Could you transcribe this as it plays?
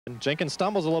Jenkins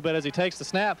stumbles a little bit as he takes the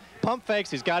snap. Pump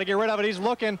fakes. He's got to get rid of it. He's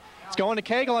looking. It's going to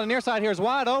Cagle on the near side here. Is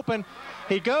wide open.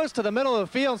 He goes to the middle of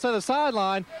the field instead of the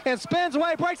sideline and spins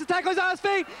away, breaks the tackle. He's on his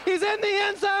feet. He's in the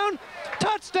end zone.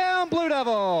 Touchdown, Blue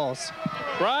Devils.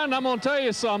 Brian, I'm going to tell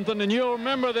you something, and you'll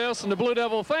remember this, and the Blue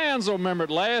Devil fans will remember it.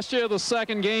 Last year, the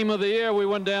second game of the year, we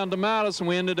went down to Madison.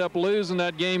 We ended up losing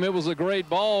that game. It was a great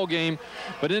ball game.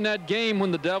 But in that game,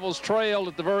 when the Devils trailed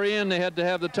at the very end, they had to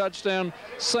have the touchdown.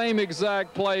 Same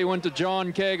exact play went to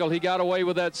John Cagle. He got away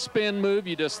with that spin move.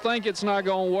 You just think it's not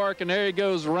going to work, and there he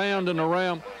goes round and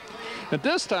around. At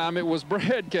this time, it was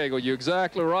Brad Cagle. You're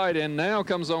exactly right. And now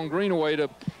comes on Greenaway to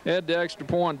add the extra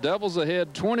point. Devils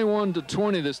ahead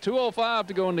 21-20. There's 2:05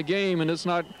 to go in the game, and it's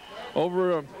not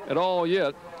over at all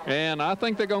yet. And I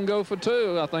think they're going to go for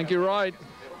two. I think you're right.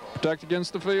 Protect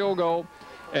against the field goal.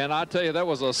 And I tell you, that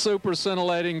was a super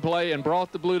scintillating play and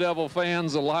brought the Blue Devil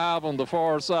fans alive on the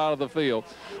far side of the field.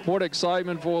 What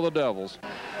excitement for the Devils.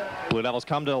 Blue Devils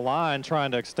come to the line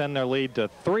trying to extend their lead to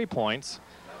 3 points.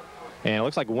 And it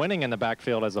looks like Winning in the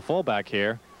backfield as a fullback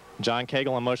here. John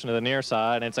Cagle in motion to the near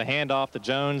side, and it's a handoff to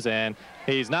Jones, and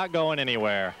he's not going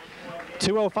anywhere.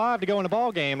 2:05 to go in the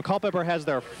ball game. Culpeper has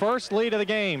their first lead of the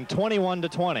game,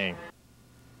 21-20.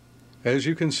 As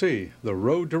you can see, the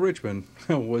road to Richmond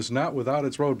was not without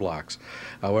its roadblocks.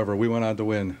 However, we went on to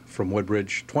win from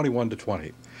Woodbridge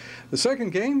 21-20. The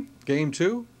second game, Game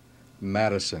 2,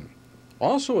 Madison,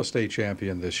 also a state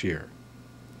champion this year.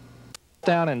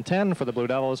 Down and 10 for the Blue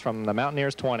Devils from the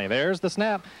Mountaineers 20. There's the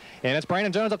snap, and it's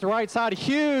Brandon Jones up the right side.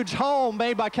 Huge hole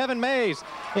made by Kevin Mays,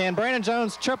 and Brandon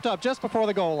Jones tripped up just before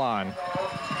the goal line.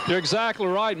 You're exactly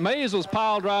right. Mays was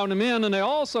pile driving him in, and they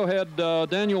also had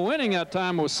Daniel Winning that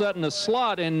time was setting the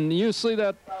slot, and you see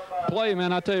that play,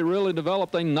 man, I tell you, really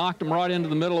developed. They knocked him right into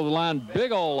the middle of the line.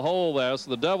 Big old hole there, so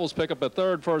the Devils pick up a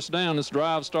third first down. This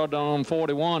drive started on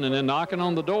 41, and then knocking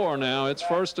on the door now. It's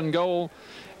first and goal.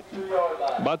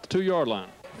 About the 2-yard line.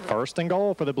 First and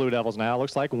goal for the Blue Devils now.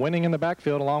 Looks like Winning in the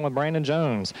backfield along with Brandon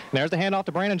Jones. And there's the handoff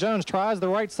to Brandon Jones. Tries the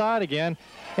right side again.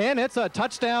 And it's a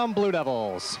touchdown, Blue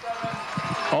Devils.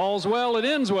 All's well, it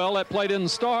ends well. That play didn't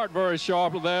start very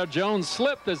sharply there. Jones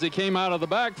slipped as he came out of the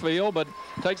backfield, but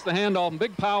takes the handoff. And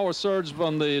big power surge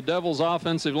from the Devils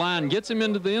offensive line. Gets him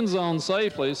into the end zone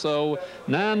safely. So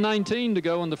 9:19 to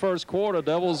go in the first quarter.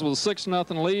 Devils with a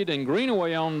 6-0 lead, and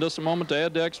Greenaway on just a moment to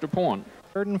add the extra point.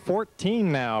 3rd and 14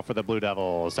 now for the Blue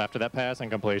Devils after that pass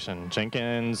incompletion.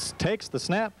 Jenkins takes the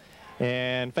snap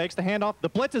and fakes the handoff. The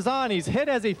blitz is on. He's hit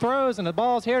as he throws, and the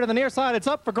ball's here to the near side. It's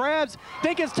up for grabs.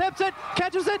 Dinkins tips it,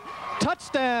 catches it,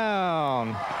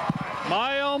 touchdown.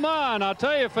 My, oh my, and I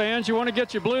tell you, fans, you want to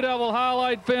get your Blue Devil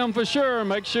highlight film for sure.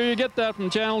 Make sure you get that from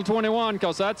Channel 21,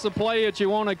 because that's the play that you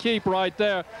want to keep right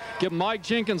there. Give Mike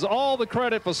Jenkins all the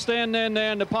credit for standing in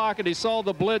there in the pocket. He saw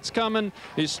the blitz coming.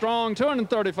 He's strong,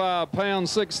 235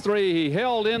 pounds, 6'3". He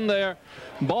held in there.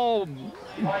 Ball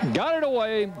got it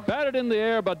away, batted in the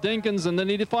air by Dinkins, and then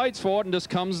he fights for it and just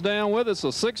comes down with it. So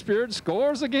 6th period,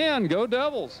 scores again. Go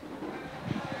Devils.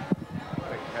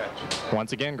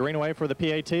 Once again, Greenaway for the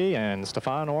PAT, and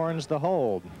Stefan Orange the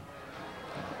hold.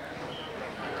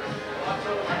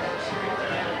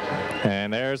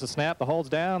 And there's the snap. The hold's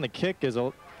down. The kick is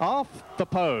off the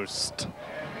post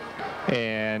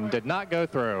and did not go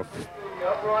through.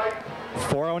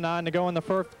 4:09 to go in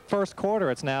the first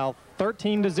quarter. It's now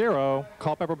 13-0.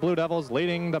 Culpeper Blue Devils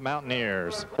leading the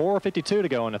Mountaineers. 4:52 to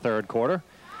go in the third quarter.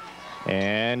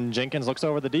 And Jenkins looks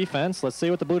over the defense. Let's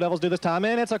see what the Blue Devils do this time.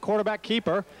 And it's a quarterback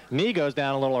keeper. Knee goes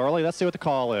down a little early. Let's see what the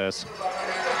call is.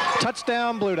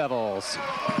 Touchdown, Blue Devils.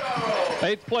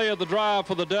 8th play of the drive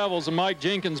for the Devils, and Mike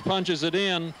Jenkins punches it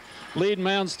in. Lead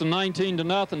mounts to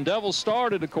 19-0. Devils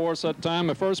started, of course, that time,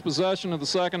 the first possession of the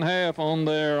second half on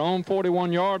their own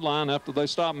 41-yard line after they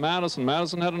stopped Madison.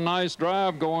 Madison had a nice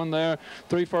drive going there,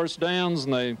 3 first downs,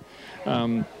 and they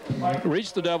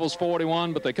reached the Devils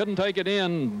 41, but they couldn't take it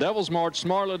in. Devils marched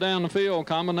smartly down the field,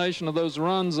 combination of those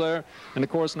runs there, and of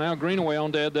course now Greenaway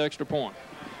on to add the extra point.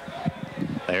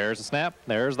 There's the snap,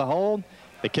 there's the hold.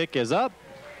 The kick is up,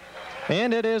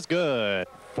 and it is good.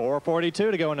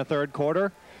 4:42 to go in the third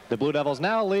quarter. The Blue Devils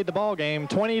now lead the ball game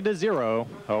 20-0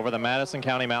 over the Madison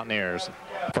County Mountaineers.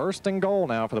 First and goal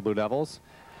now for the Blue Devils.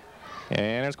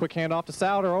 And there's a quick handoff to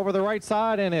Souter over the right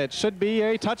side, and it should be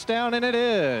a touchdown, and it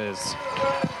is.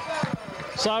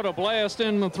 Sauter blast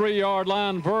in the 3-yard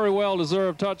line. Very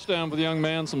well-deserved touchdown for the young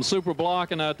man. Some super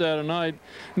blocking out there tonight.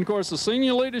 And, of course, the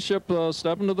senior leadership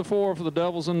stepping to the fore for the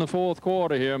Devils in the 4th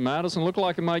quarter here. Madison looked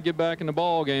like he might get back in the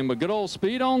ball game, but good old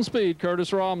speed on speed.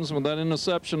 Curtis Robinson with that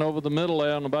interception over the middle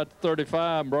there on about the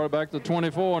 35, brought it back to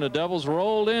 24, and the Devils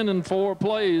rolled in 4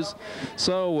 plays.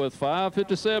 So with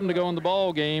 5:57 to go in the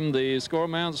ball game, the score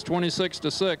amounts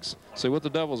 26-6. See what the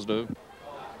Devils do.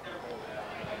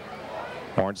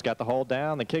 Horns got the hold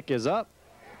down. The kick is up.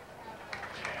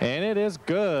 And it is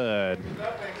good.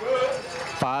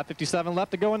 5:57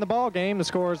 left to go in the ball game. The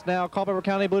score is now Culpeper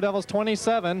County Blue Devils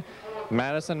 27,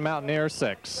 Madison Mountaineers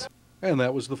 6. And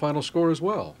that was the final score as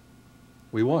well.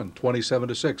 We won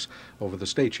 27-6 over the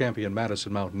state champion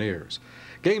Madison Mountaineers.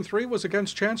 Game 3 was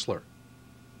against Chancellor.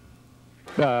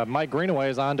 Mike Greenaway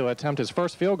is on to attempt his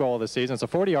first field goal of the season. It's a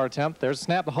 40-yard attempt. There's a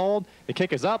snap to hold. The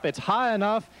kick is up. It's high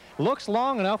enough. Looks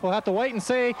long enough. We'll have to wait and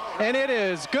see. And it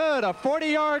is good. A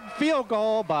 40-yard field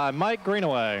goal by Mike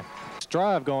Greenaway.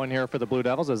 Drive going here for the Blue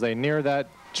Devils as they near that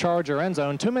Charger end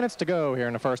zone. 2 minutes to go here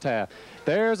in the first half.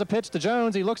 There's a pitch to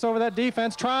Jones. He looks over that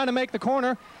defense trying to make the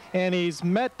corner, and he's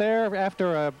met there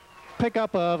after a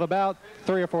pickup of about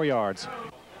 3 or 4 yards.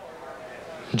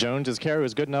 Jones's carry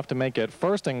was good enough to make it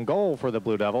 1st and goal for the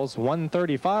Blue Devils.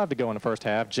 1:35 to go in the first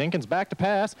half. Jenkins back to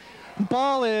pass.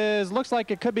 Ball looks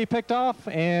like it could be picked off,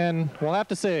 and we'll have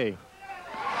to see.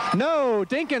 No,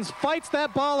 Dinkins fights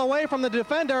that ball away from the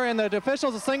defender, and the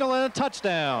officials a single and a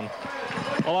touchdown.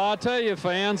 Well, I'll tell you,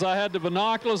 fans, I had the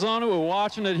binoculars on it. We're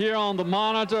watching it here on the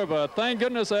monitor, but thank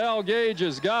goodness Al Gage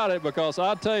has got it, because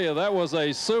I tell you, that was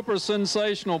a super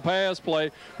sensational pass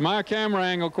play. My camera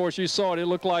angle, of course, you saw it. It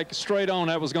looked like straight on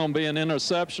that was going to be an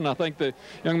interception. I think the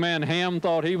young man Ham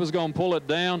thought he was going to pull it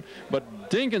down, but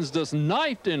Dinkins just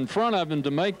knifed in front of him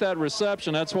to make that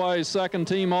reception. That's why he's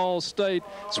second-team All-State.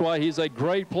 That's why he's a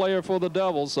great player for the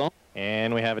Devils.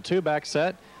 And we have a 2-back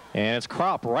set. And it's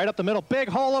Kropp right up the middle. Big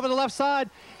hole over the left side.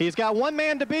 He's got one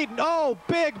man to beat. Oh,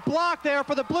 big block there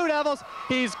for the Blue Devils.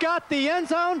 He's got the end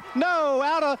zone. No,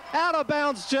 out of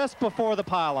bounds just before the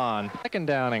pylon. 2nd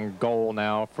down and goal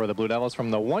now for the Blue Devils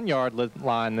from the 1-yard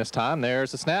line this time.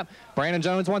 There's the snap. Brandon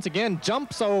Jones once again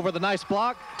jumps over the nice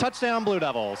block. Touchdown, Blue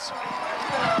Devils.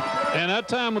 And that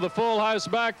time with the full house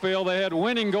backfield, they had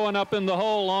Winning going up in the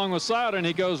hole along with Sauter, and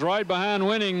he goes right behind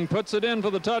Winning, puts it in for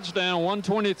the touchdown.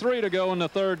 1:23 to go in the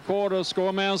 3rd quarter.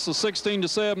 Score amounts to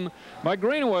 16-7. Mike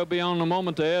Greenaway will be on in a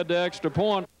moment to add the extra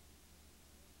point.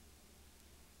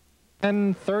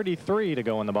 10:33 to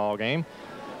go in the ball game.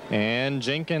 And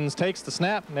Jenkins takes the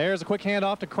snap. There's a quick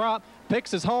handoff to Kropp.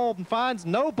 Picks his hold and finds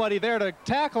nobody there to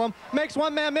tackle him. Makes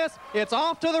one man miss. It's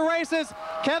off to the races.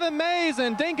 Kevin Mays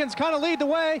and Dinkins kind of lead the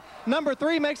way. Number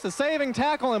 3 makes the saving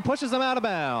tackle and pushes him out of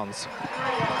bounds.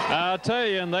 I'll tell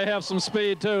you, and they have some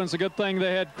speed too. And it's a good thing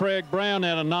they had Craig Brown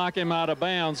there to knock him out of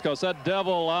bounds, because that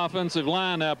Devil offensive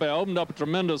line out there opened up a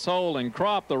tremendous hole. And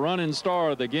Kropp, the running star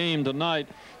of the game tonight,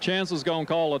 Chancellor's going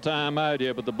to call a timeout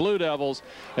here, but the Blue Devils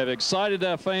have excited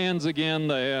their fans again.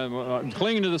 They have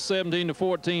clinging to the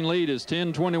 17-14 lead. Is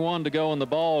 10:21 to go in the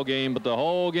ball game, but the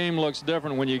whole game looks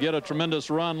different when you get a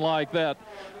tremendous run like that.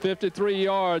 53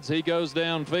 yards, he goes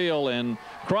downfield, and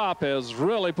Kropp has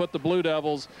really put the Blue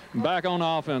Devils back on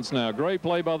offense now. Great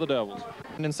play by the Devils.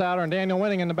 And Sauter and Daniel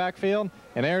Winning in the backfield,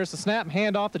 and there's the snap,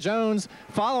 hand off to Jones,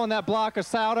 following that block of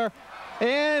Sauter.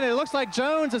 And it looks like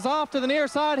Jones is off to the near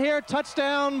side here.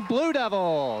 Touchdown, Blue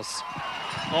Devils.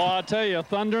 Oh, I tell you,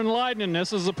 thunder and lightning,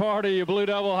 this is a part of your Blue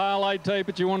Devil highlight tape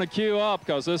that you want to cue up,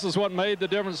 because this is what made the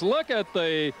difference. Look at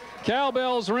the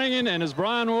cowbells ringing, and as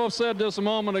Brian Wolf said just a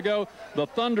moment ago, the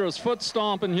thunderous foot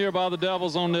stomping here by the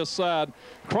Devils on this side.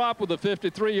 Kropp with a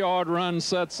 53-yard run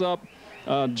sets up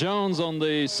Jones on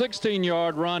the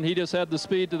 16-yard run. He just had the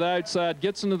speed to the outside,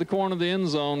 gets into the corner of the end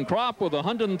zone. Kropp with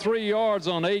 103 yards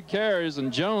on 8 carries,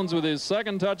 and Jones with his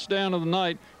 2nd touchdown of the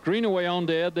night. Greenaway on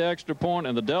to add the extra point,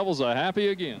 and the Devils are happy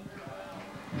again.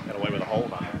 Got away with a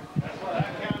hold on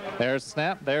it. There's the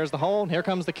snap, there's the hold, here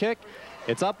comes the kick.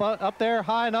 It's up there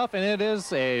high enough, and it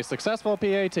is a successful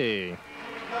PAT.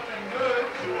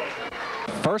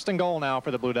 1st and goal now for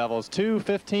the Blue Devils.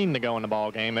 2:15 to go in the ball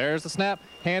game. There's the snap,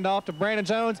 handoff to Brandon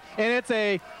Jones, and it's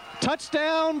a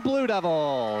touchdown, Blue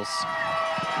Devils.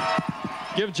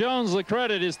 Give Jones the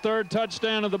credit, his third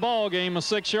touchdown of the ball game, a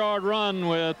 6-yard run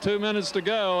with 2 minutes to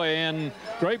go, and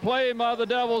great play by the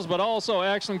Devils, but also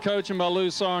excellent coaching by Lou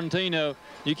Sorrentino.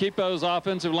 You keep those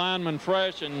offensive linemen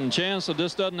fresh, and Chancellor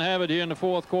just doesn't have it here in the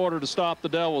fourth quarter to stop the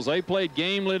Devils. They played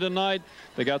gamely tonight.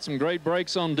 They got some great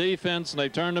breaks on defense, and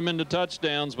they've turned them into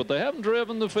touchdowns, but they haven't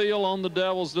driven the field on the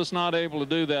Devils, just not able to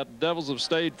do that. The Devils have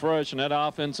stayed fresh, and that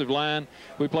offensive line,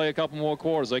 we play a couple more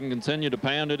quarters, they can continue to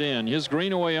pound it in. Here's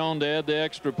Greenaway on to add the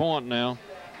extra point now.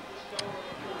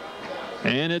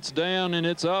 And it's down and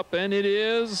it's up and it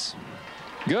is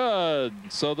good.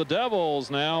 So the Devils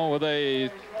now with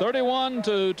a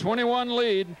 31-21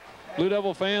 lead. Blue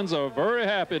Devil fans are very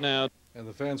happy now. And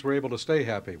the fans were able to stay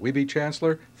happy. We beat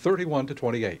Chancellor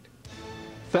 31-28.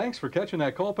 Thanks for catching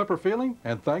that Culpeper feeling,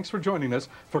 and thanks for joining us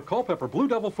for Culpeper Blue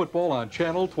Devil football on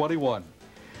Channel 21.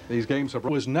 These games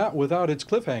was not without its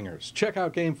cliffhangers. Check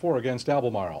out Game 4 against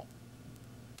Albemarle.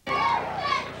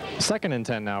 2nd and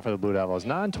 10 now for the Blue Devils.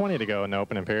 9:20 to go in the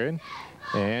opening period.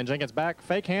 And Jenkins back,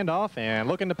 fake handoff, and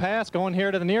looking to pass, going here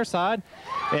to the near side.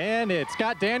 And it's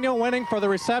got Daniel winning for the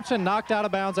reception, knocked out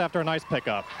of bounds after a nice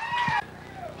pickup.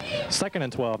 2nd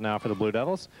and 12 now for the Blue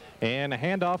Devils. And a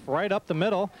handoff right up the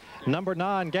middle. Number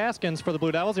 9, Gaskins for the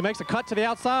Blue Devils. He makes a cut to the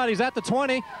outside. He's at the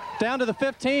 20, down to the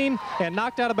 15, and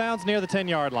knocked out of bounds near the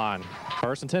 10-yard line.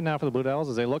 1st and 10 now for the Blue Devils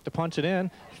as they look to punch it in.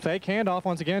 Fake handoff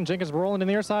once again. Jenkins rolling to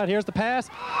the near side. Here's the pass,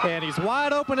 and he's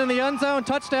wide open in the end zone.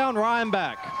 Touchdown, Ryan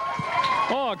Beck.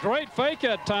 Oh, a great fake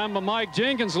that time by Mike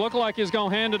Jenkins. Looked like he's going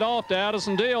to hand it off to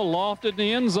Addison Deal. Lofted in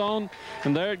the end zone,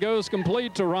 and there it goes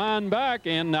complete to Ryan Beck.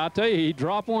 And I tell you, he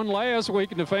dropped one last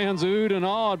week, and the fans oohed and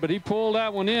awed, but he pulled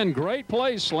that one in. Great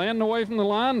play, slanting away from the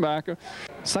linebacker.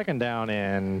 2nd down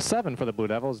and 7 for the Blue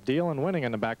Devils. Deal and winning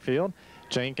in the backfield.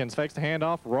 Jenkins fakes the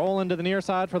handoff, rolling to the near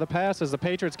side for the pass as the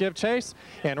Patriots give chase.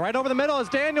 And right over the middle is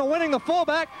Daniel winning, the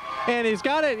fullback, and he's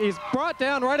got it. He's brought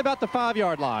down right about the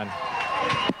 5-yard line.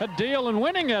 A Deal and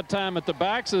winning that time at the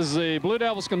backs as the Blue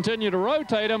Devils continue to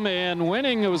rotate him, and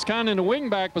winning, it was kind of in the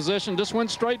wingback position, just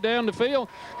went straight down the field,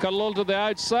 cut a little to the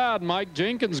outside. Mike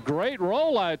Jenkins, great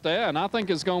roll out there, and I think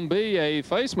it's going to be a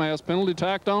face mask penalty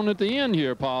tacked on at the end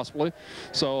here possibly.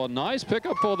 So a nice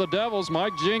pickup for the Devils.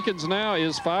 Mike Jenkins now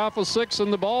is 5 for 6 in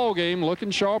the ball game,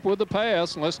 looking sharp with the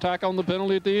pass, and let's tack on the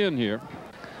penalty at the end here.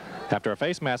 After a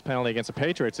face mask penalty against the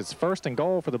Patriots, it's 1st and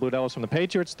goal for the Blue Devils from the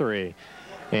Patriots 3.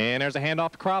 And there's a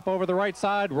handoff to Crop over the right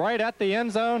side, right at the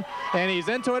end zone, and he's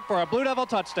into it for a Blue Devil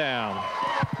touchdown.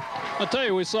 I tell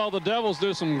you, we saw the Devils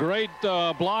do some great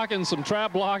blocking, some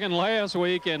trap blocking last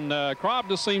week, and Crop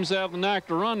just seems to have the knack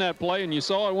to run that play, and you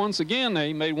saw it once again.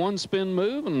 He made one spin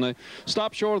move, and they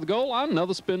stopped short of the goal line,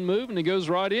 another spin move, and he goes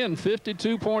right in.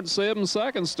 52.7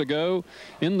 seconds to go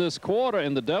in this quarter,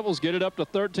 and the Devils get it up to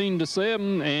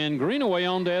 13-7, and Greenaway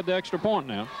on to add the extra point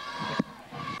now.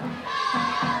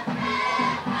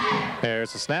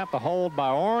 There's a snap, the hold by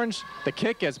Orange. The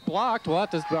kick is blocked, or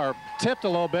tipped a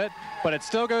little bit, but it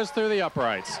still goes through the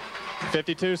uprights.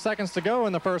 52 seconds to go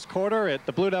in the first quarter.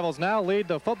 The Blue Devils now lead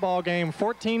the football game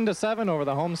 14-7 over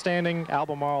the homestanding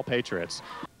Albemarle Patriots.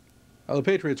 The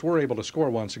Patriots were able to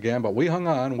score once again, but we hung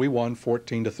on. We won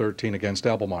 14-13 against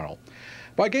Albemarle.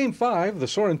 By Game 5, the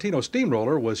Sorrentino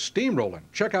Steamroller was steamrolling.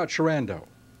 Check out Sharando.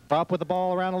 Up with the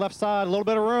ball around the left side, a little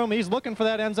bit of room. He's looking for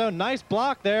that end zone. Nice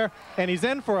block there, and he's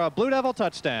in for a Blue Devil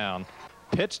touchdown.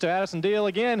 Pitch to Addison Deal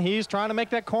again. He's trying to make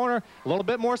that corner. A little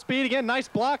bit more speed again. Nice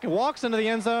block. And walks into the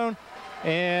end zone,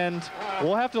 and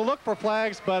we'll have to look for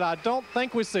flags, but I don't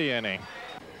think we see any.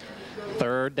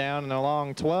 3rd down and a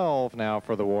long 12 now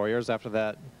for the Warriors after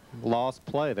that lost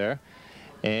play there.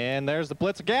 And there's the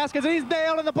blitz of Gaskins. He's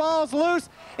nailed, and the ball's loose,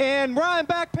 and Ryan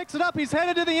Beck picks it up. He's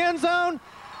headed to the end zone.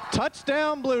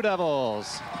 Touchdown, Blue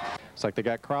Devils. Looks like they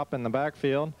got Crop in the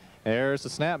backfield. There's the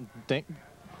snap.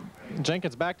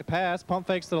 Jenkins back to pass. Pump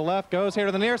fakes to the left. Goes here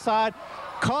to the near side.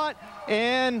 Caught,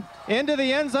 and into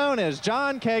the end zone is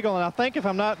John Cagle. And I think, if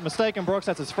I'm not mistaken, Brooks,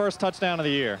 that's his first touchdown of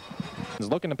the year. He's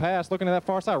looking to pass, looking to that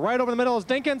far side. Right over the middle is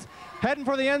Dinkins, heading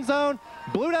for the end zone.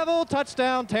 Blue Devil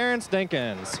touchdown, Terrence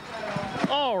Dinkins.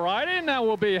 All righty, now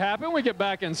we'll be happy when we get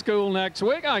back in school next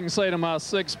week. I can say to my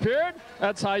 6th period,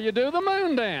 that's how you do the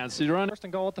moon dance. You run 1st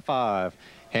and goal at the 5.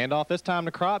 Handoff this time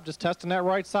to Crop, just testing that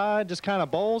right side, just kind of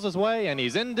bowls his way, and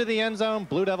he's into the end zone.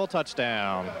 Blue Devil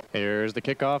touchdown. Here's the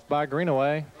kickoff by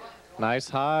Greenaway. Nice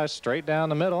high, straight down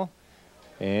the middle.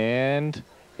 And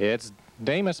it's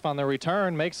Damus on the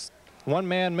return, makes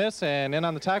one-man miss, and in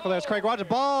on the tackle there's Craig Rogers.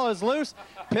 Ball is loose,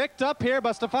 picked up here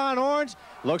by Stefan Orange.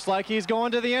 Looks like he's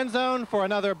going to the end zone for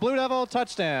another Blue Devil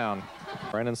touchdown.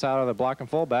 Brendan Souter, the blocking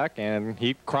fullback, and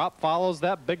Crop follows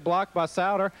that big block by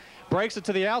Souter, breaks it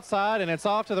to the outside, and it's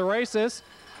off to the races.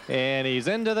 and he's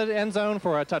into the end zone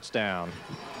for a touchdown.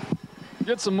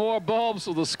 Get some more bulbs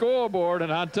for the scoreboard,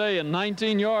 and I tell you,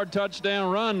 19-yard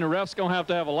touchdown run. The refs going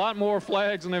to have a lot more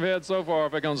flags than they've had so far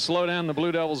if they're going to slow down the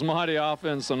Blue Devils' mighty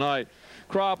offense tonight.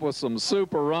 Crop with some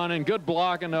super running, good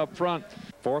blocking up front.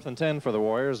 4th and 10 for the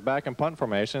Warriors, back in punt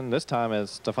formation. This time is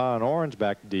Stefan Orange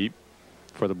back deep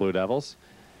for the Blue Devils.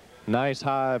 Nice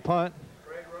high punt.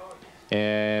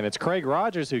 And it's Craig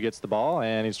Rogers who gets the ball,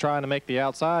 and he's trying to make the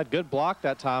outside. Good block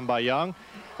that time by Young.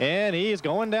 And he's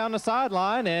going down the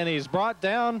sideline, and he's brought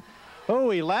down. Oh,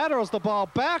 he laterals the ball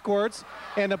backwards,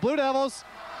 and the Blue Devils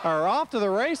are off to the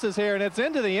races here, and it's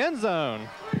into the end zone.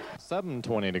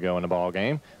 7:20 to go in the ball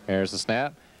game. There's the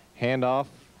snap. Handoff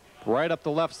right up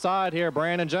the left side here.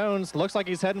 Brandon Jones looks like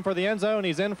he's heading for the end zone.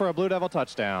 He's in for a Blue Devil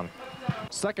touchdown.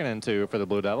 2nd and 2 for the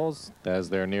Blue Devils as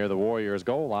they're near the Warriors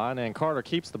goal line, and Carter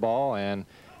keeps the ball and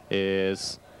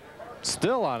is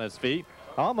still on his feet.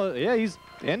 Almost, yeah, he's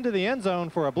into the end zone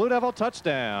for a Blue Devil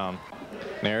touchdown.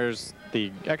 There's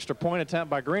the extra point attempt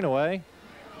by Greenaway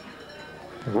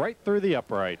right through the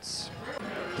uprights.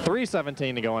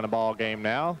 3:17 to go in the ball game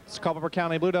now. It's Culpeper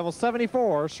County Blue Devils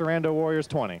 74, Shenandoah Warriors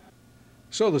 20.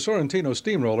 So the Sorrentino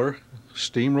Steamroller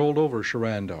steamrolled over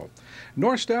Shenandoah.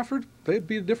 North Stafford, they'd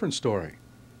be a different story.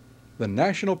 The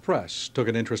national press took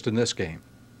an interest in this game.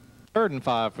 3rd and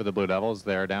 5 for the Blue Devils.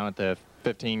 They're down at the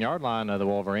 15-yard line of the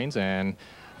Wolverines, and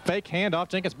fake handoff.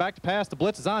 Jenkins back to pass. The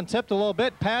blitz is on, tipped a little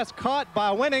bit. Pass caught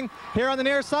by Winning here on the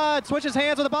near side. Switches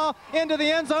hands with the ball into the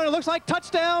end zone. It looks like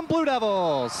touchdown Blue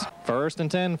Devils. 1st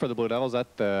and 10 for the Blue Devils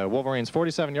at the Wolverines'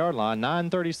 47-yard line.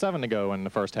 9:37 to go in the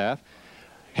first half.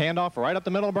 Handoff right up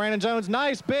the middle of Brandon Jones.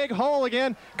 Nice big hole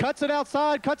again. Cuts it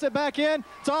outside, cuts it back in.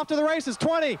 It's off to the races.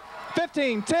 20,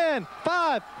 15, 10,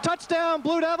 5. Touchdown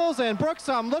Blue Devils. And Brooks,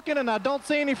 I'm looking and I don't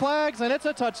see any flags, and it's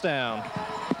a touchdown.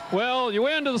 Well, you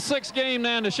went into the 6th game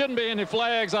now, and there shouldn't be any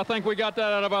flags. I think we got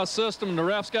that out of our system, and the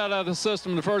refs got out of the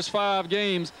system the first 5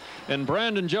 games. And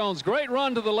Brandon Jones, great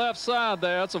run to the left side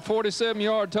there. That's a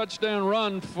 47-yard touchdown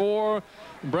run for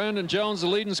Brandon Jones, the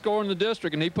leading scorer in the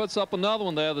district, and he puts up another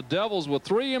one there. The Devils with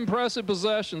 3 impressive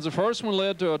possessions. The first one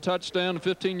led to a touchdown, a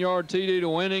 15-yard TD to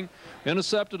Winning.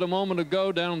 Intercepted a moment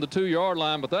ago down on the 2-yard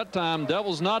line, but that time,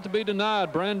 Devils not to be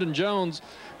denied. Brandon Jones,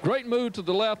 great move to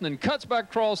the left, and then cuts back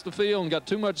across the field and got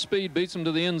too much speed, beats him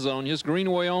to the end zone. Just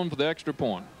Greenaway on for the extra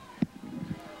point.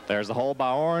 There's the hole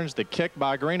by Orange. The kick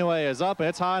by Greenaway is up.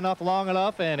 It's high enough, long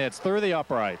enough, and it's through the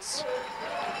uprights.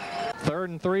 3rd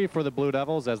and 3 for the Blue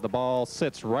Devils as the ball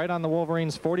sits right on the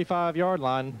Wolverines' 45-yard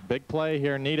line. Big play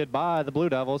here needed by the Blue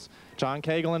Devils. John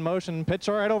Cagle in motion, pitch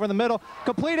right over the middle.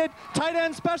 Completed, tight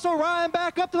end special. Ryan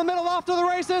back up to the middle, off to the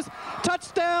races.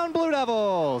 Touchdown Blue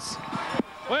Devils.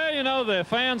 Well, you know, the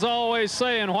fans always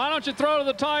saying, why don't you throw to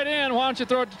the tight end? Why don't you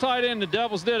throw it to tight end? The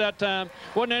Devils did that time.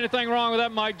 Wasn't anything wrong with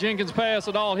that Mike Jenkins pass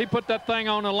at all. He put that thing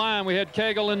on the line. We had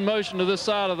Cagle in motion to this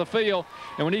side of the field,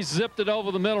 and when he zipped it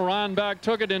over the middle, Ryan back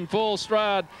took it in full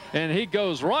stride, and he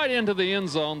goes right into the end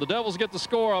zone. The Devils get the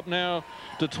score up now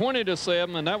to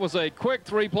 20-7, and that was a quick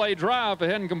 3-play drive. If they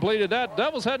hadn't completed that,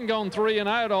 Devils hadn't gone 3 and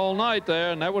out all night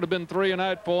there, and that would have been 3 and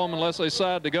out for them unless they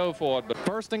decided to go for it. But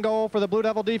 1st and goal for the Blue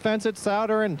Devil defense. It's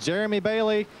Souter and Jeremy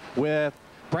Bailey with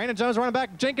Brandon Jones running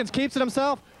back. Jenkins keeps it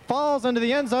himself, falls into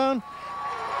the end zone.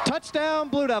 Touchdown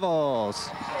Blue Devils.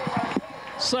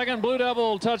 Second Blue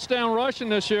Devil touchdown rushing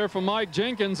this year for Mike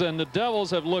Jenkins, and the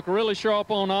Devils have looked really sharp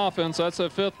on offense. That's their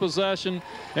 5th possession,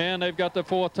 and they've got their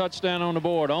 4th touchdown on the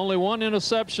board. Only 1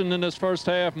 interception in this first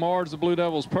half mars the Blue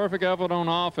Devils' perfect effort on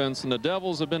offense, and the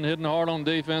Devils have been hitting hard on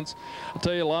defense. I'll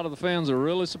tell you, a lot of the fans are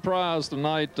really surprised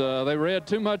tonight. They read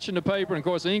too much in the paper, and of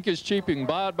course, ink is cheap. You can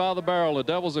buy it by the barrel. The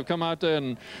Devils have come out there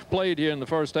and played here in the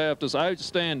first half. Just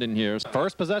outstanding here.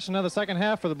 First possession of the second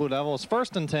half for the Blue Devils.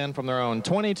 1st and 10 from their own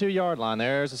 22-yard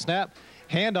line. There's a snap.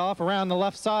 Handoff around the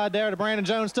left side there to Brandon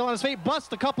Jones, still on his feet,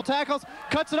 busts a couple tackles,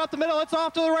 cuts it up the middle, it's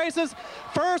off to the races.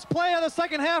 First play of the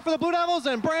second half for the Blue Devils,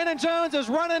 and Brandon Jones is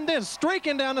running this,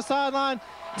 streaking down the sideline.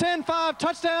 10-5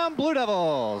 touchdown Blue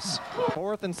Devils.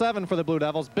 4th and 7 for the Blue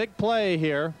Devils. Big play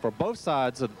here for both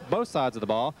sides of the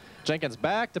ball. Jenkins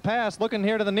back to pass, looking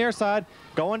here to the near side,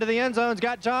 going to the end zone's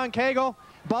got John Cagle.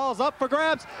 Ball's up for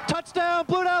grabs. Touchdown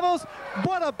Blue Devils.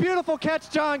 What a beautiful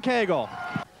catch, John Cagle.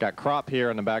 Got Crop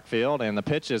here in the backfield, and the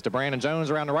pitch is to Brandon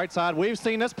Jones around the right side. We've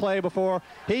seen this play before.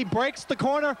 He breaks the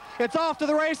corner. It's off to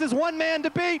the races. 1 man to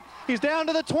beat. He's down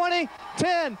to the 20,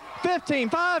 10, 15,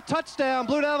 5. Touchdown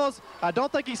Blue Devils. I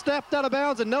don't think he stepped out of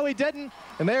bounds, and no, he didn't.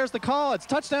 And there's the call. It's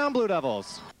touchdown Blue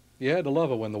Devils. You had to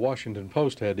love it when the Washington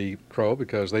Post had to eat crow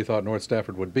because they thought North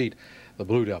Stafford would beat the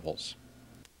Blue Devils.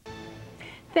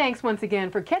 Thanks once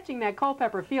again for catching that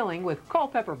Culpeper feeling with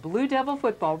Culpeper Blue Devil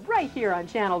football right here on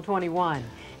Channel 21.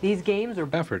 These games are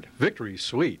effort. Victory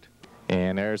sweet.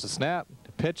 And there's a snap.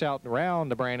 Pitch out around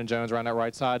to Brandon Jones around that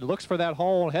right side. Looks for that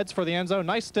hole, heads for the end zone.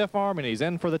 Nice stiff arm, and he's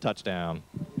in for the touchdown.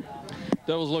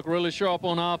 Devils look really sharp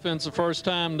on offense the first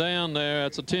time down there.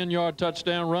 It's a 10-yard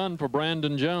touchdown run for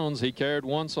Brandon Jones. He carried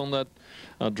once on that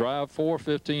drive for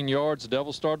 15 yards. The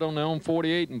Devils started on their own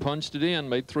 48 and punched it in,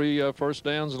 made 3 first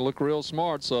downs and looked real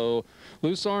smart. So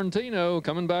Lou Sorrentino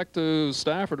coming back to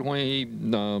Stafford when he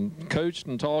coached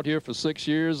and taught here for 6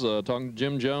 years, talking to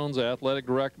Jim Jones, the athletic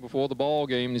director, before the ball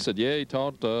game. And he said, yeah, he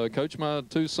taught, coached my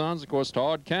 2 sons. Of course,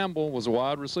 Todd Campbell was a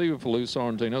wide receiver for Lou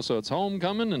Sorrentino. So it's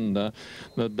homecoming, and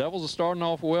the Devils are starting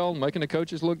off well, making the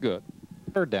coaches look good.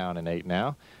 3rd down and 8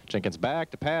 now. Jenkins back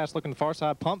to pass, looking far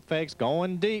side, pump fakes,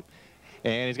 going deep.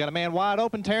 And he's got a man wide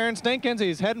open, Terrence Dinkins.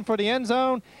 He's heading for the end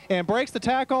zone and breaks the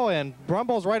tackle and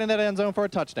rumbles right in that end zone for a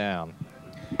touchdown.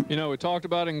 You know, we talked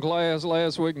about it in class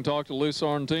last week and talked to Lou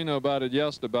Sorrentino about it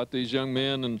yesterday, about these young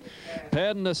men and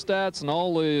padding the stats and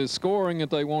all the scoring that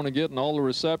they want to get and all the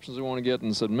receptions they want to get,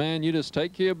 and said, man, you just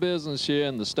take care of business here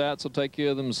and the stats will take care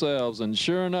of themselves. And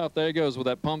sure enough, there he goes with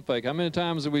that pump fake. How many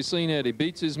times have we seen that? He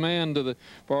beats his man to the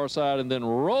far side and then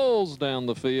rolls down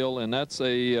the field, and that's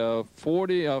a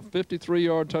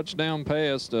 53-yard touchdown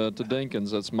pass to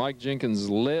Dinkins. That's Mike Jenkins'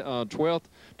 12th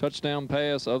touchdown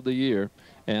pass of the year.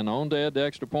 And on to add the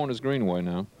extra point is Greenway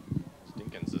now.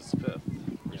 Dinkins' 5th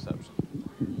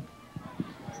reception.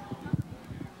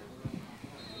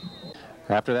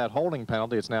 After that holding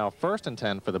penalty, it's now 1st and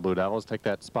 10 for the Blue Devils. Take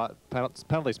that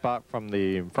penalty spot from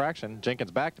the infraction.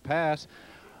 Jenkins back to pass.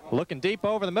 Looking deep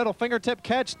over the middle, fingertip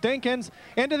catch. Dinkins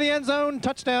into the end zone.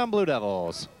 Touchdown, Blue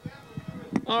Devils.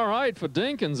 All right, for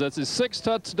Dinkins, that's his 6th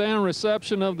touchdown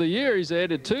reception of the year. He's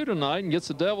added 2 tonight and gets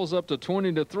the Devils up to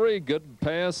 20-3. Good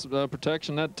pass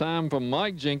protection that time from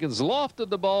Mike Jenkins. Lofted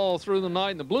the ball through the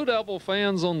night, and the Blue Devil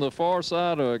fans on the far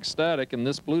side are ecstatic. And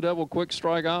this Blue Devil quick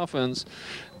strike offense,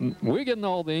 we're getting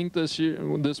all the ink this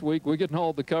week. We're getting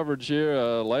all the coverage here.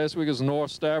 Last week was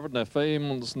North Stafford and that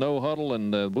famous no huddle,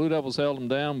 and the Blue Devils held them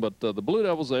down. But the Blue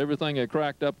Devils are everything they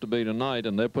cracked up to be tonight,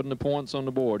 and they're putting the points on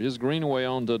the board. Here's Greenaway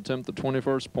on to attempt the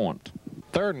 21st point.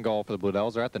 3rd and goal for the Blue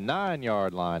Devils. They're at the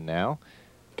 9-yard line now.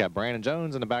 Got Brandon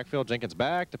Jones in the backfield. Jenkins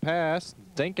back to pass.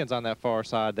 Dinkins on that far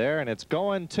side there, and it's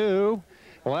going to,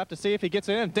 we'll have to see if he gets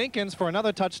it in. Dinkins for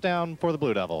another touchdown for the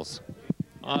Blue Devils.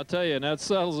 I'll tell you, and that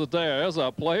settles it there. There's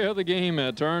a player of the game,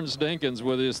 Terrence Dinkins,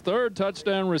 with his 3rd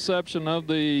touchdown reception of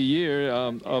the year,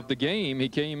 of the game. He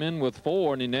came in with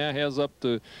 4, and he now has up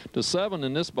to 7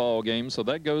 in this ball game. So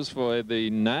that goes for the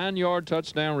 9-yard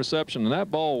touchdown reception, and that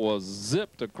ball was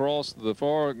zipped across the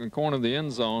far corner of the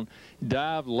end zone.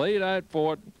 Dived, laid out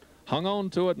for it, hung on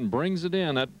to it, and brings it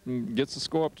in. That gets the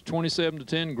score up to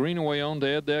 27-10. Greenaway on to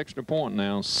add the extra point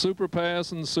now. Super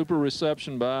pass and super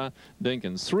reception by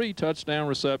Dinkins. 3 touchdown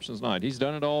receptions tonight. He's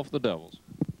done it all for the Devils.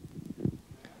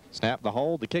 Snap the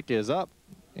hold. The kick is up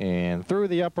and through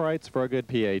the uprights for a good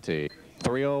PAT.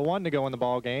 3:01 to go in the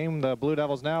ball game. The Blue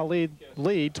Devils now lead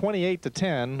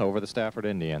 28-10 over the Stafford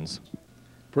Indians.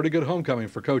 Pretty good homecoming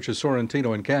for coaches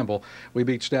Sorrentino and Campbell. We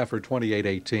beat Stafford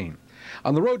 28-18.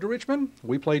 On the road to Richmond,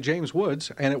 we played James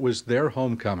Woods, and it was their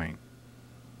homecoming.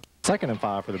 2nd and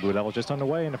 5 for the Blue Devils, just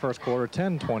underway in the first quarter,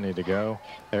 10:20 to go.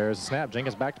 There's a snap.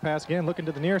 Jenkins back to pass again, looking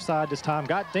to the near side this time.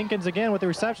 Got Dinkins again with the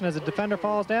reception as the defender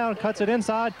falls down, cuts it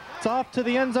inside. It's off to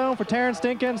the end zone for Terrence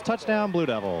Dinkins. Touchdown, Blue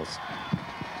Devils.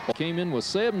 Came in with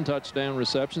 7 touchdown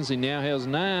receptions. He now has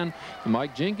 9. And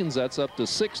Mike Jenkins, that's up to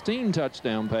 16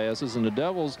 touchdown passes. And the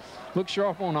Devils look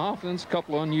sharp on offense. A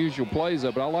couple of unusual plays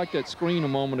up. But I like that screen a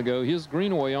moment ago. Here's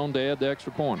Greenaway on to add the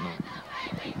extra point now.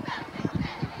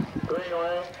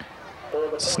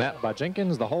 Snap by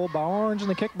Jenkins, the hold by Orange, and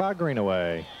the kick by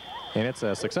Greenaway. And it's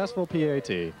a successful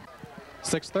PAT.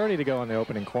 6:30 to go in the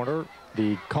opening quarter.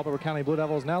 The Culpeper County Blue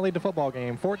Devils now lead the football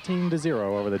game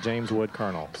 14-0 over the James Wood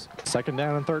Colonels. 2nd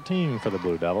down and 13 for the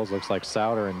Blue Devils. Looks like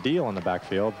Souter and Deal in the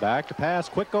backfield. Back to pass,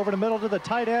 quick over the middle to the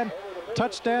tight end.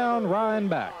 Touchdown, Ryan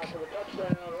Back.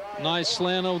 Nice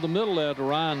slant over the middle there to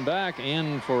Ryan Back,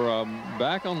 and for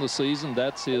Back on the season,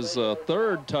 that's his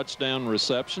 3rd touchdown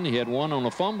reception. He had 1 on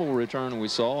a fumble return we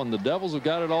saw, and the Devils have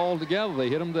got it all together. They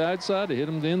hit him the outside, they hit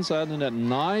him the inside, and that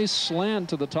nice slant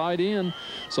to the tight end.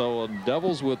 So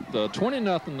Devils with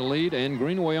 20-0 to lead, and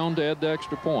Greenaway on to add the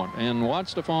extra point. And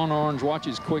watch Stephon Orange, watch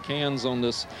his quick hands on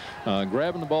this,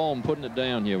 grabbing the ball and putting it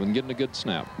down here and getting a good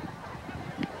snap.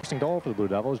 Goal for the Blue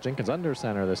Devils. Jenkins under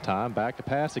center this time. Back to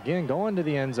pass again, going to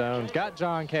the end zone. Got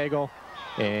John Cagle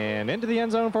and into the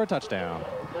end zone for a touchdown.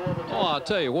 Oh, I'll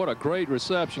tell you, what a great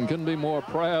reception. Couldn't be more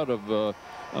proud of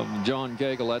John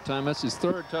Cagle that time. That's his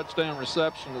third touchdown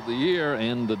reception of the year,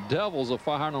 and the Devils are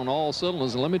firing on all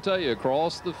cylinders. And let me tell you,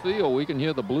 across the field, we can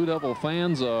hear the Blue Devil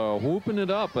fans whooping it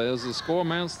up as the score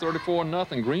mounts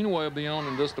 34-0. Greenway will be on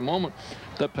in just a moment.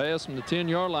 That pass from the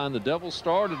 10-yard line, the Devils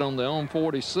started on their own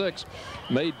 46,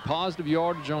 made positive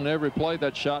yardage on every play.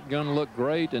 That shotgun looked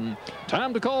great, and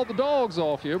time to call the dogs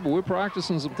off here, but we're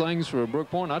practicing some things for Brook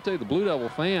Point. I tell you, the Blue Devil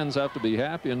fans have to be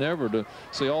happy and ever to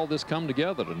see all this come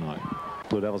together tonight.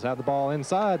 Blue Devils have the ball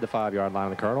inside the 5-yard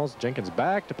line of the Colonels. Jenkins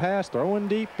back to pass, throwing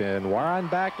deep, and Warren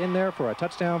back in there for a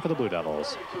touchdown for the Blue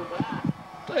Devils.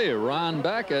 Tell you, Ryan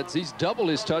Backetts, he's doubled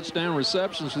his touchdown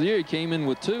receptions for the year. He came in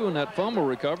with 2 in that fumble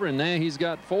recovery, and now he's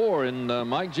got 4. And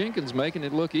Mike Jenkins making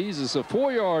it look easy. It's a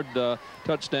 4-yard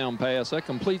touchdown pass. That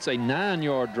completes a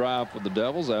 9-yard drive for the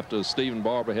Devils after Stephen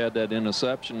Barber had that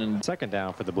interception. And second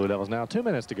down for the Blue Devils now. 2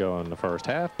 minutes to go in the first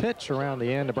half. Pitch around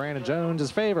the end to Brandon Jones.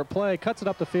 His favorite play. Cuts it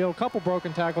up the field. Couple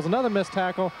broken tackles. Another missed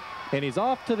tackle. And he's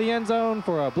off to the end zone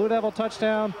for a Blue Devil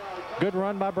touchdown. Good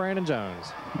run by Brandon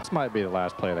Jones. This might be the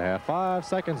last play of the half. 5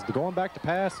 seconds going back to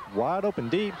pass. Wide open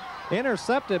deep.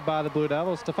 Intercepted by the Blue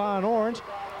Devils. Stephon Orange.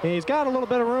 And he's got a little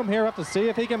bit of room here up to see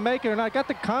if he can make it or not. Got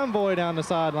the convoy down the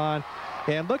sideline.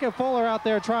 And look at Fuller out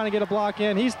there trying to get a block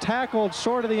in. He's tackled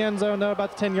short of the end zone, though,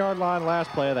 about the 10-yard line,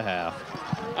 last play of the half.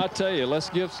 I tell you, let's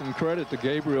give some credit to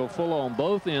Gabriel Fuller on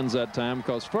both ends that time,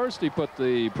 because first he put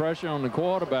the pressure on the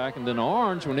quarterback, and then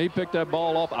Orange, when he picked that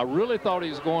ball off, I really thought he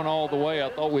was going all the way. I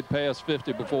thought we'd pass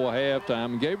 50 before halftime.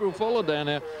 And Gabriel Fuller down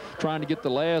there trying to get the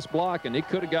last block, and he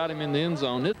could have got him in the end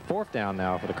zone. Fourth down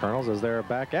now for the Colonels as they're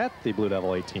back at the Blue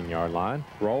Devil 18-yard line.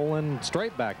 Rolling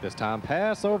straight back this time.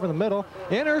 Pass over the middle.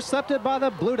 Intercepted by the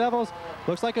Blue Devils.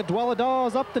 Looks like Adwella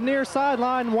Dawes up the near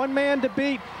sideline. One man to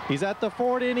beat. He's at the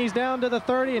 40 and he's down to the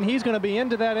 30, and he's going to be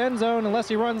into that end zone unless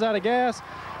he runs out of gas.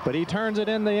 But he turns it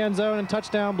in the end zone and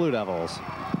touchdown Blue Devils.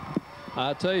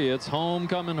 I tell you, it's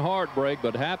homecoming heartbreak,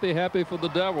 but happy for the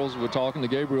Devils. We're talking to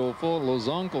Gabriel Fuller's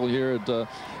uncle here at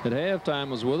halftime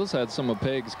was with us, had some of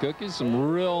Peg's cookies,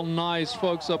 some real nice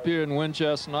folks up here in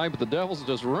Winchester tonight, but the Devils are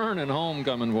just running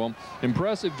homecoming for them.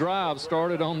 Impressive drive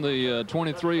started on the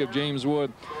 23 of James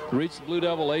Wood, reached the Blue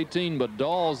Devil 18, but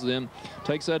Dawes then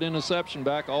takes that interception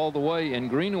back all the way, and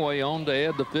Greenaway on to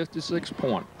add the 56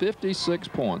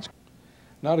 points.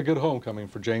 Not a good homecoming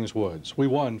for James Woods. We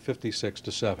won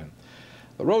 56-7.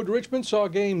 The road to Richmond saw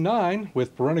game 9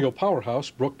 with perennial powerhouse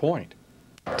Brook Point.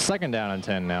 Second down and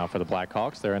 10 now for the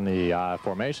Blackhawks. They're in the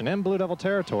formation in Blue Devil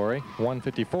territory.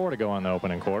 1:54 to go on the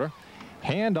opening quarter.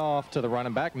 Handoff to the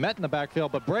running back, met in the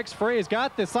backfield, but breaks free. He's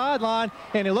got the sideline,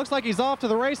 and it looks like he's off to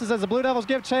the races as the Blue Devils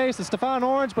give chase. It's Stephon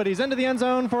Orange, but he's into the end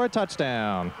zone for a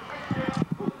touchdown.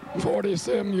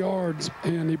 47 yards,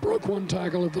 and he broke one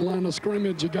tackle at the line of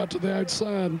scrimmage. He got to the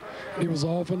outside, and he was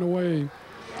off and away.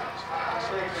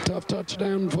 Tough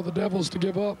touchdown for the Devils to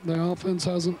give up. The offense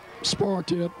hasn't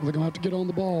sparked yet. They're going to have to get on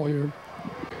the ball here.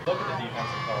 Look at the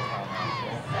defensive call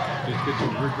time. Just get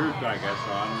some recruits, I guess,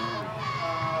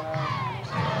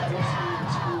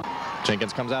 on.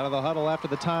 Jenkins comes out of the huddle after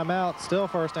the timeout. Still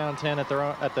first down 10 at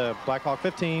the Blackhawk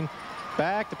 15.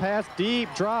 Back to pass, deep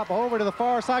drop over to the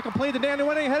far side, complete to Danny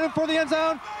Winning, headed for the end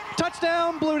zone.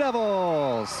 Touchdown, Blue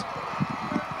Devils.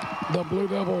 The Blue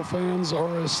Devil fans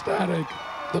are ecstatic.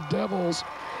 The Devils,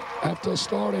 after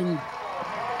starting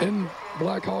in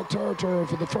Blackhawk territory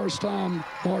for the first time,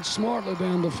 march smartly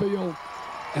down the field,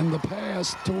 and the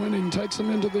pass to Winning takes them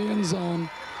into the end zone.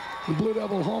 The Blue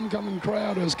Devil homecoming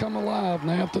crowd has come alive.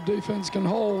 Now if the defense can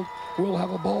hold, we'll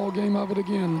have a ball game of it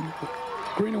again.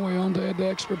 Greenaway on to add the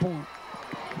extra point.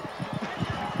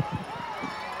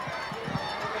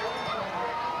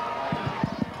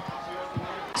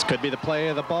 This could be the play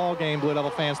of the ball game, Blue Devil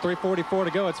fans. 3:44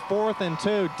 to go. It's 4th and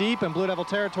 2, deep in Blue Devil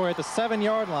territory at the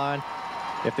 7-yard line.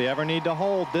 If they ever need to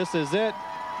hold, this is it.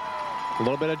 A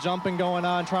little bit of jumping going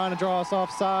on, trying to draw us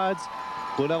off sides.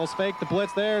 Blue Devils fake the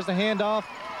blitz. There's the handoff.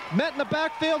 Met in the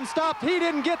backfield and stopped. He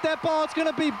didn't get that ball. It's going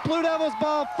to be Blue Devils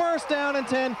ball. First down and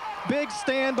 10. Big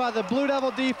stand by the Blue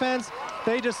Devil defense.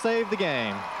 They just saved the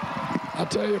game. I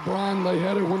tell you, Brian, they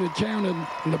had it when it counted,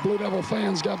 and the Blue Devil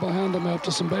fans got behind them after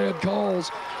some bad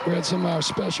calls. We had some of our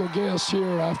special guests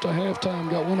here after halftime,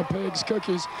 got one of Peg's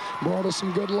cookies, brought us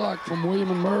some good luck from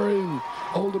William and Murray and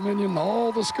Old Dominion,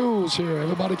 all the schools here.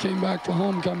 Everybody came back for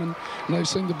homecoming, and they've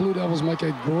seen the Blue Devils make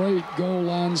a great goal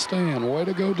line stand. Way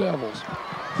to go, Devils.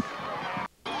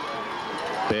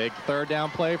 Big third down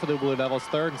play for the Blue Devils.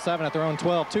 3rd and 7 at their own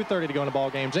 12. 2:30 to go in the ball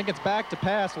game. Jenkins back to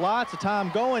pass. Lots of time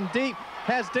going deep.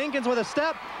 Has Dinkins with a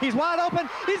step. He's wide open.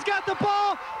 He's got the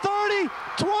ball. 30,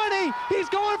 20. He's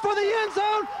going for the end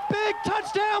zone. Big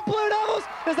touchdown, Blue Devils,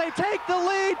 as they take the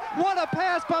lead. What a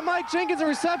pass by Mike Jenkins and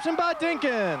reception by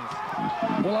Dinkins.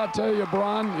 Well, I tell you,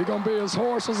 Brian, you're going to be as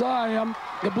hoarse as I am.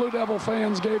 The Blue Devil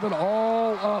fans gave it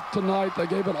all up tonight. They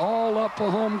gave it all up for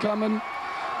homecoming.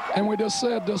 And we just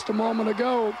said just a moment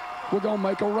ago, we're going to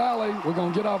make a rally. We're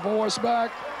going to get our voice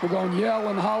back. We're going to yell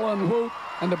and holler and whoop.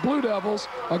 And the Blue Devils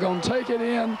are going to take it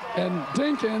in. And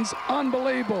Dinkins,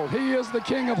 unbelievable. He is the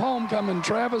king of homecoming.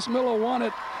 Travis Miller won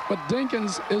it, but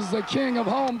Dinkins is the king of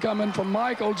homecoming from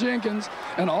Michael Jenkins.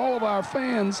 And all of our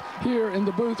fans here in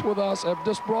the booth with us have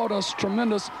just brought us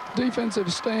tremendous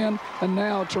defensive stand and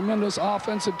now tremendous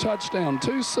offensive touchdown.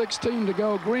 2:16 to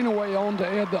go. Greenaway on to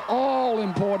add the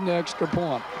all-important extra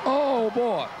point. Oh,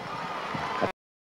 boy.